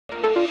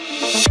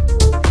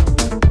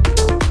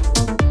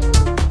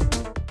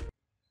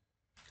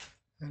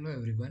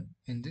everyone.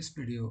 In this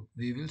video,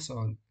 we will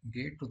solve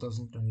GATE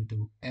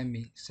 2022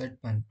 ME Set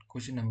 1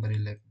 question number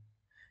 11.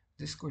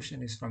 This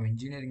question is from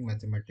Engineering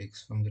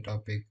Mathematics from the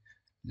topic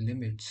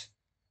Limits,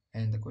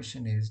 and the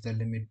question is the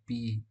limit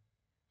P,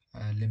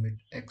 limit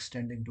x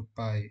tending to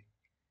pi.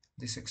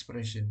 This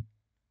expression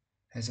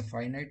has a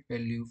finite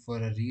value for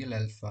a real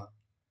alpha,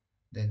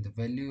 then the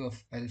value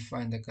of alpha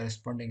and the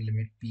corresponding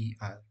limit P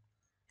are.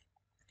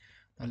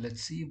 Now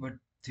let's see what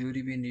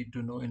theory we need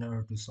to know in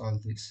order to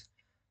solve this.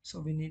 So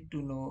we need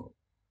to know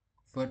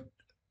what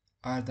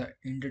are the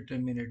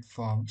indeterminate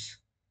forms,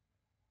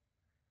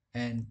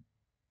 and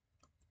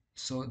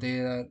so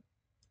there are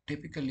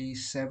typically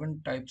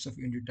 7 types of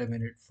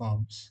indeterminate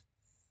forms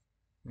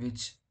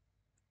which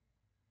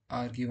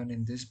are given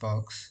in this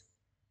box,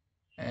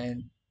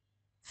 and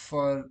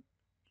for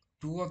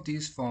two of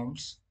these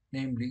forms,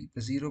 namely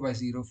the 0 by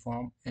 0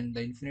 form and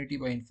the infinity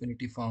by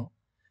infinity form,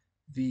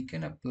 we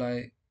can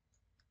apply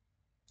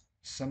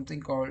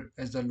something called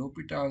as the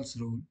L'Hopital's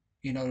rule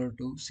in order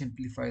to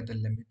simplify the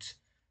limits.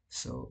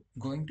 So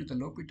going to the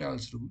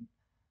L'Hopital's rule,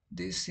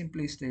 this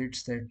simply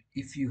states that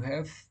if you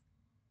have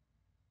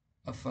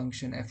a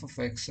function f of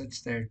x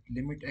such that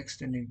limit x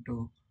tending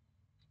to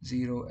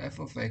 0 f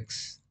of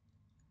x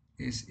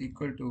is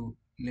equal to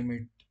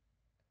limit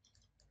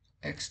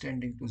x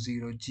tending to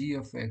 0 g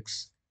of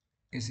x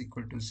is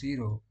equal to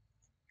 0,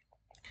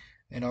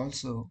 and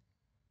also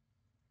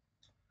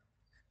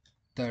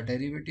the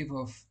derivative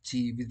of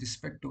g with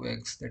respect to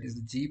x, that is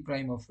the g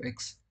prime of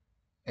x,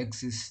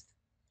 exists,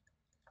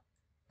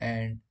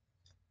 and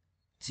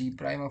g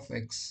prime of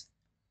x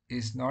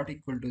is not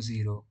equal to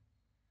 0,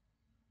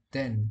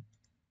 then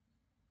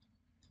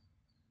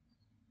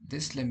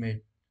this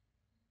limit,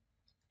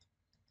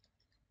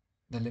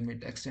 the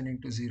limit x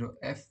tending to 0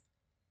 f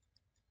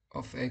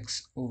of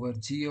x over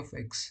g of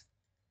x,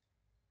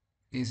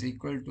 is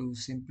equal to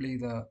simply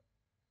the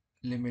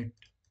limit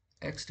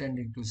x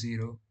tending to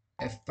 0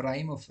 f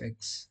prime of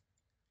x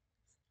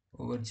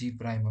over g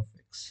prime of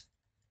x.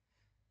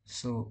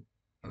 So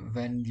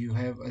when you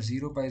have a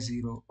 0 by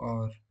 0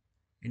 or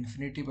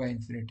infinity by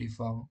infinity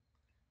form,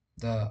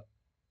 the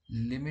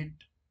limit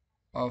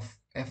of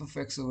f of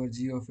x over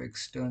g of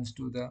x turns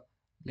to the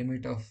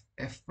limit of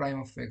f prime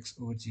of x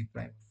over g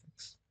prime of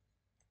x.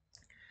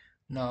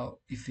 Now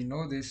if we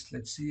know this,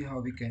 let's see how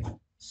we can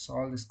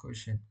solve this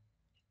question.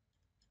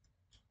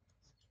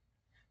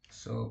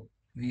 So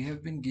we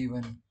have been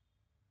given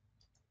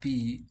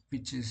P,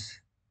 which is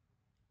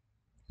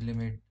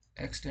limit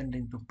x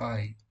tending to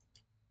pi,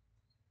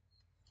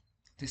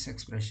 this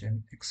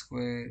expression x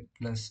square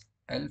plus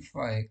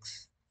alpha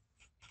x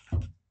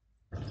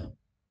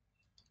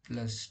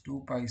plus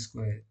 2 pi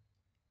square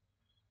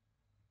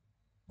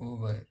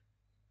over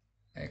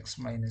x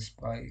minus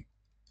pi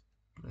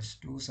plus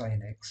 2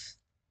 sine x.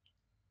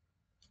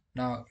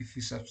 Now if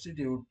we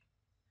substitute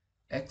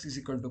x is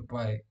equal to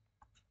pi,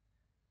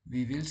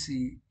 we will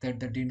see that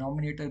the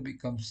denominator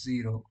becomes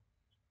 0.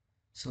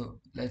 So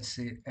let's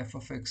say f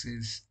of x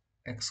is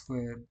x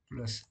square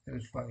plus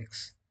alpha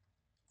x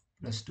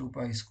plus 2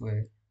 pi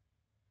square,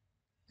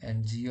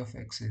 and g of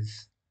x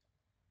is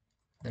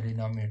the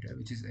denominator,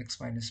 which is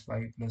x minus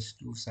pi plus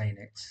 2 sine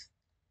x.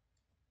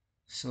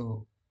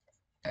 So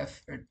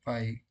f at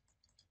pi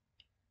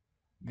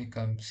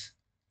becomes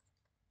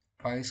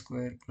pi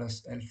square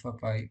plus alpha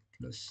pi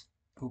plus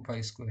 2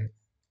 pi square,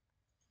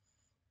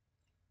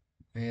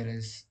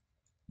 whereas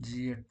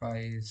g at pi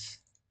is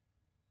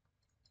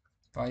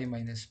pi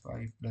minus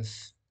pi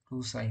plus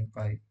 2 sine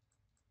pi.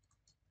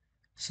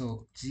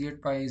 So g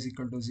at pi is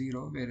equal to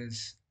 0,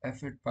 whereas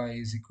f at pi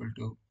is equal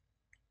to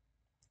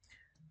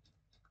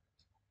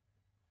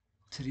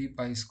 3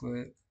 pi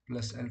square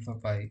plus alpha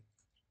pi.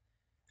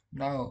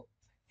 Now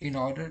in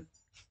order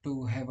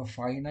to have a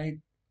finite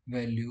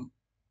value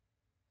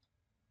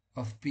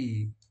of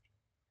p,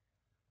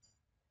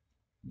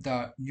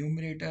 the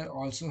numerator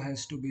also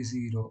has to be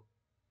 0.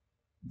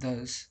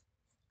 Thus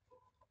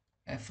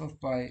f of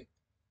pi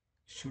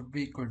should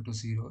be equal to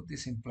 0.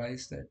 This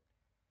implies that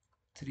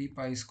 3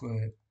 pi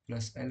square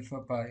plus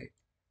alpha pi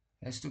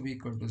has to be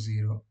equal to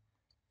 0.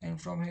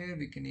 And from here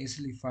we can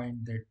easily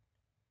find that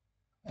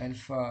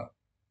alpha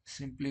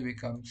simply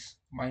becomes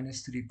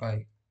minus 3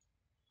 pi.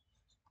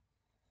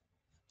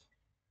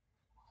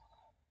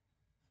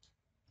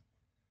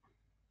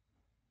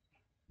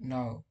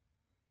 Now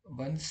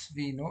once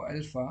we know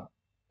alpha,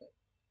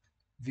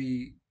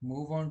 we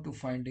move on to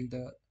finding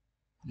the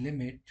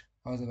limit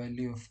or the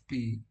value of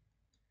p,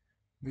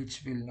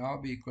 which will now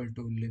be equal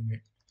to limit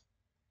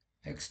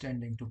x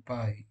tending to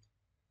pi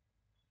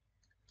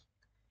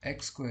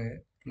x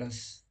square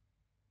plus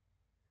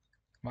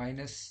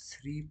minus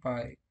 3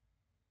 pi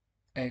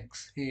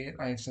x. Here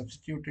I have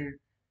substituted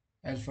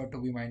alpha to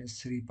be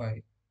minus 3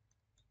 pi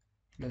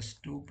plus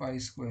 2 pi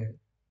square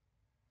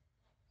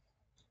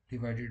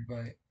divided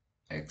by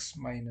x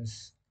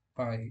minus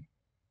pi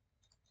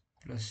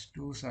plus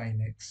 2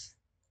 sine x.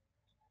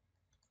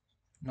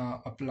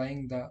 Now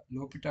applying the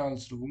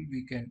L'Hopital's rule,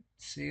 we can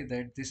say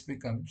that this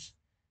becomes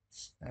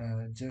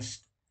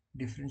just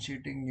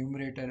differentiating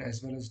numerator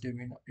as well as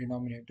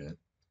denominator.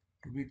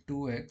 to be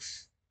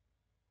 2x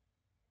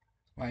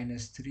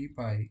minus 3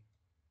 pi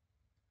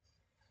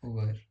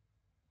over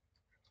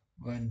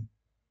 1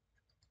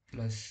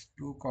 plus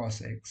 2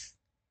 cos x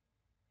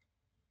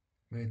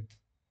with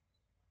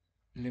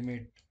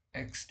limit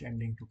x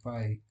tending to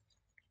pi.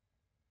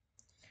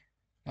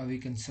 Now we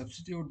can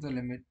substitute the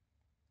limit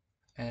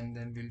and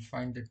then we'll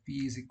find that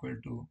p is equal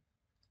to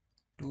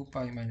 2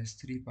 pi minus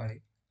 3 pi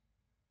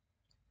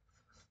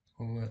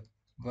over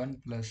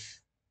 1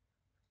 plus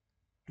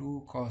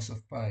 2 cos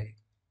of pi.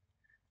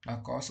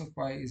 Now cos of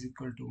pi is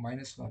equal to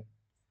minus 1.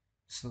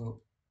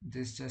 So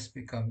this just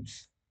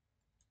becomes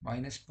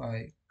minus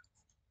pi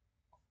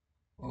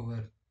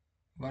over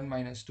 1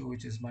 minus 2,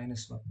 which is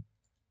minus 1.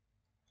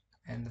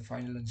 And the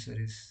final answer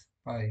is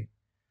pi.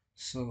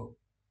 So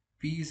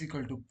p is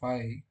equal to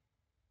pi.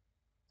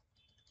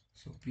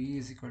 So p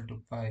is equal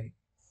to pi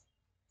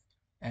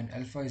and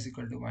alpha is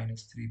equal to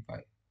minus 3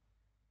 pi.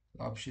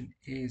 So option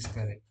A is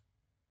correct.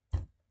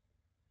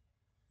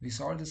 We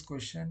solved this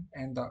question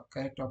and the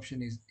correct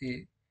option is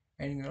A.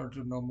 And in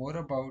order to know more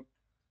about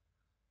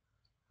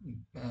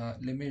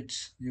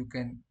limits, you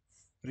can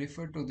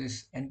refer to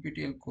this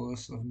NPTEL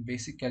course of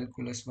Basic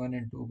Calculus 1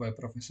 and 2 by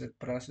Professor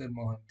Prasad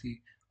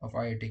Mohanty of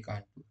IIT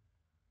Kanpur.